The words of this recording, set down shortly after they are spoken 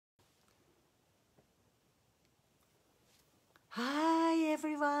Hi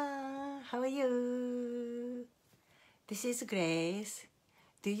everyone, how are you? This is Grace.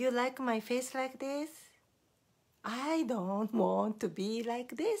 Do you like my face like this? I don't want to be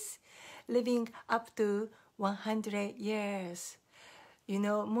like this, living up to 100 years.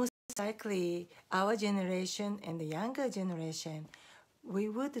 Most likely our generation and the younger generation, we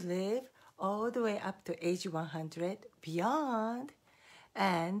would live all the way up to age 100 beyond.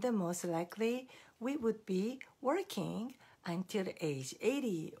 And most likely we would be working until age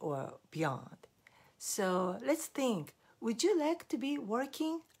 80 or beyond. So let's think, would you like to be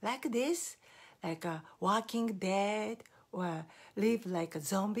working like this? Like a walking dead or live like a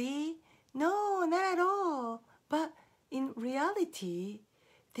zombie? No, not at all. But in reality,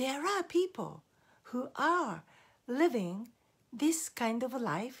 there are people who are living this kind of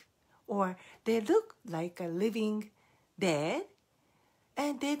life, or they look like a living dead,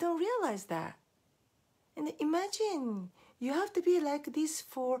 and they don't realize that. And imagine you have to be like this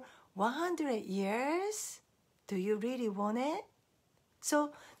for 100 years. Do you really want it?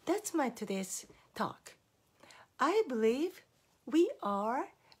 So that's my today's talk. I believe we are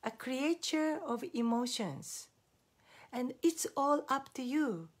a creature of emotions. And it's all up to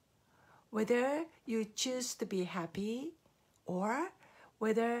you whether you choose to be happy or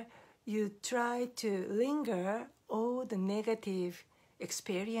whether you try to linger all the negative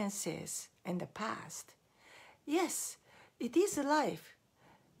experiences in the past. Yes, it is life.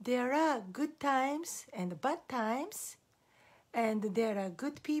 There are good times and bad times, and there are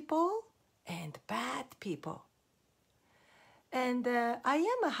good people and bad people. And I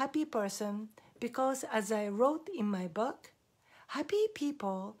am a happy person because, as I wrote in my book, happy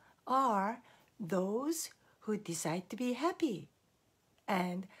people are those who decide to be happy.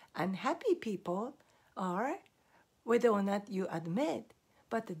 And unhappy people are, whether or not you admit,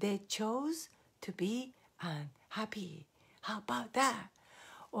 but they chose to be unhappy. How about that?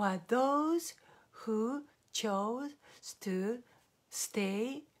 Or those who chose to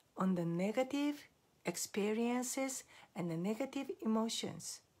stay on the negative experiences and the negative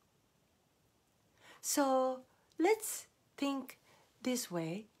emotions. So let's think this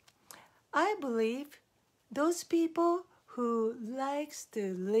way. I believe those people who likes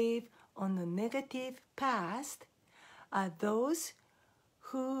to live on the negative past are those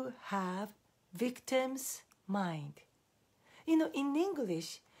who have victim's mind. In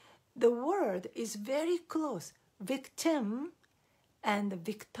English, the word is very close, victim and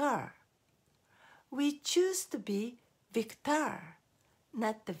victor. We choose to be victor,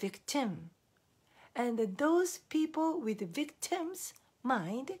 not the victim. And those people with victim's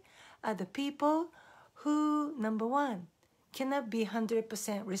mind are the people who, number one, cannot be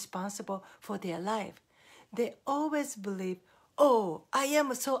 100% responsible for their life. They always believe, oh, I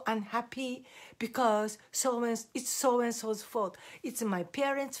am so unhappy because it's so-and-so's fault. It's my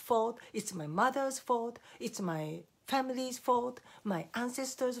parents' fault. It's my mother's fault. It's my family's fault, my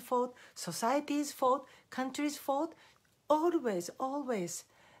ancestors' fault, society's fault, country's fault. Always,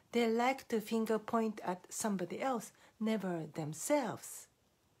 they like to finger point at somebody else, never themselves.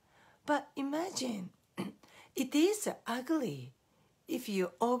 But imagine, it is ugly if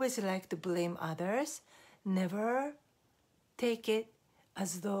you always like to blame others, never take it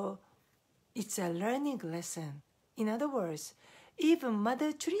as though it's a learning lesson. In other words, even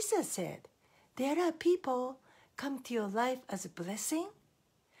Mother Teresa said, there are people come to your life as a blessing,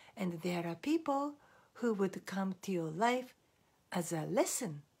 and there are people who would come to your life as a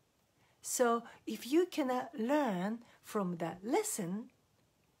lesson. So if you cannot learn from that lesson,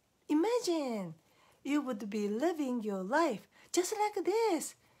 imagine you would be living your life just like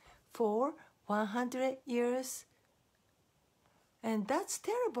this for 100 years. And that's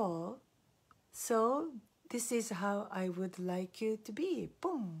terrible. So this is how I would like you to be.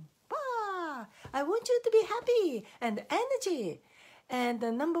 Boom. Bah! I want you to be happy and energy. And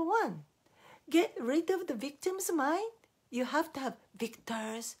number one, get rid of the victim's mind. You have to have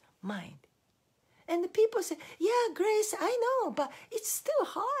victor's mind. And the people say, yeah, Grace, I know, but it's still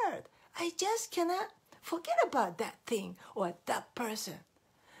hard. I just cannot forget about that thing or that person.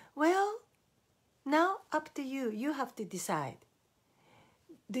 Well, now up to you. You have to decide.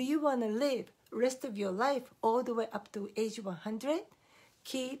 Do you want to live rest of your life all the way up to age 100?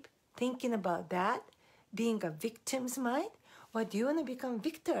 Keep thinking about that, being a victim's mind? Or do you want to become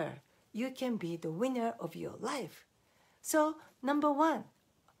victor? You can be the winner of your life. So, number one,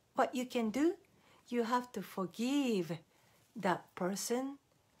 what you can do, you have to forgive that person,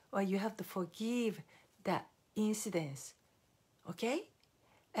 or you have to forgive that incident. Okay?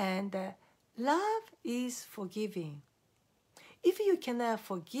 And love is forgiving. If you cannot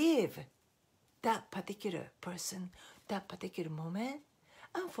forgive that particular person, that particular moment,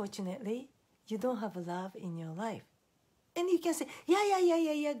 unfortunately, you don't have love in your life. And you can say,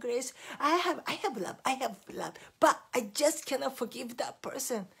 yeah, Grace, I have love, but I just cannot forgive that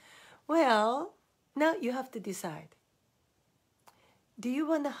person. Well, now you have to decide. Do you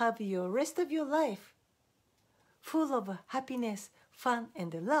want to have your rest of your life full of happiness, fun,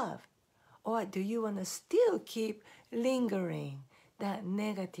 and love? Or do you want to still keep lingering that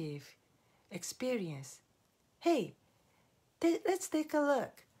negative experience? Hey, let's take a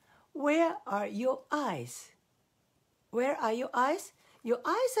look. Where are your eyes? Where are your eyes? Your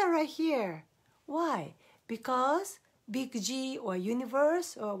eyes are right here. Why? Because big G or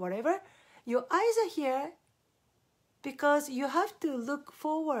universe or whatever, your eyes are here because you have to look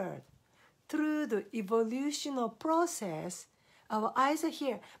forward through the evolutional process. Our eyes are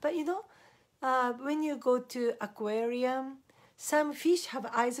here. But you know, when you go to aquarium, some fish have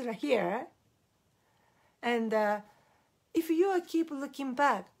eyes right here. And if you keep looking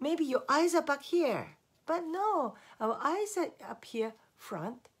back, maybe your eyes are back here. But no, our eyes are up here,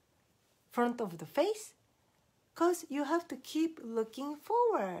 front of the face, because you have to keep looking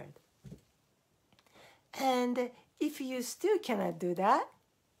forward. And if you still cannot do that,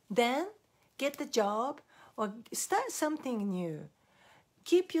 then get a job or start something new.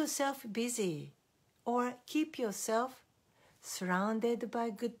 Keep yourself busy or keep yourself surrounded by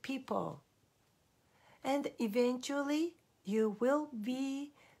good people. And eventually, you will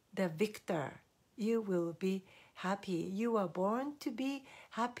be the victor. You will be happy. You are born to be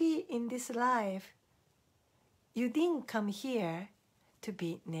happy in this life. You didn't come here to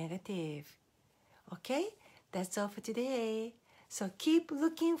be negative. Okay? That's all for today. So keep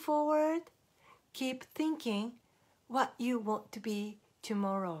looking forward. Keep thinking what you want to be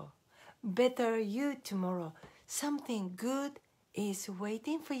tomorrow. Better you tomorrow. Something good is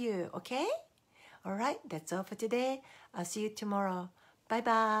waiting for you. Okay? All right, that's all for today. I'll see you tomorrow.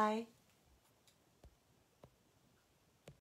 Bye-bye.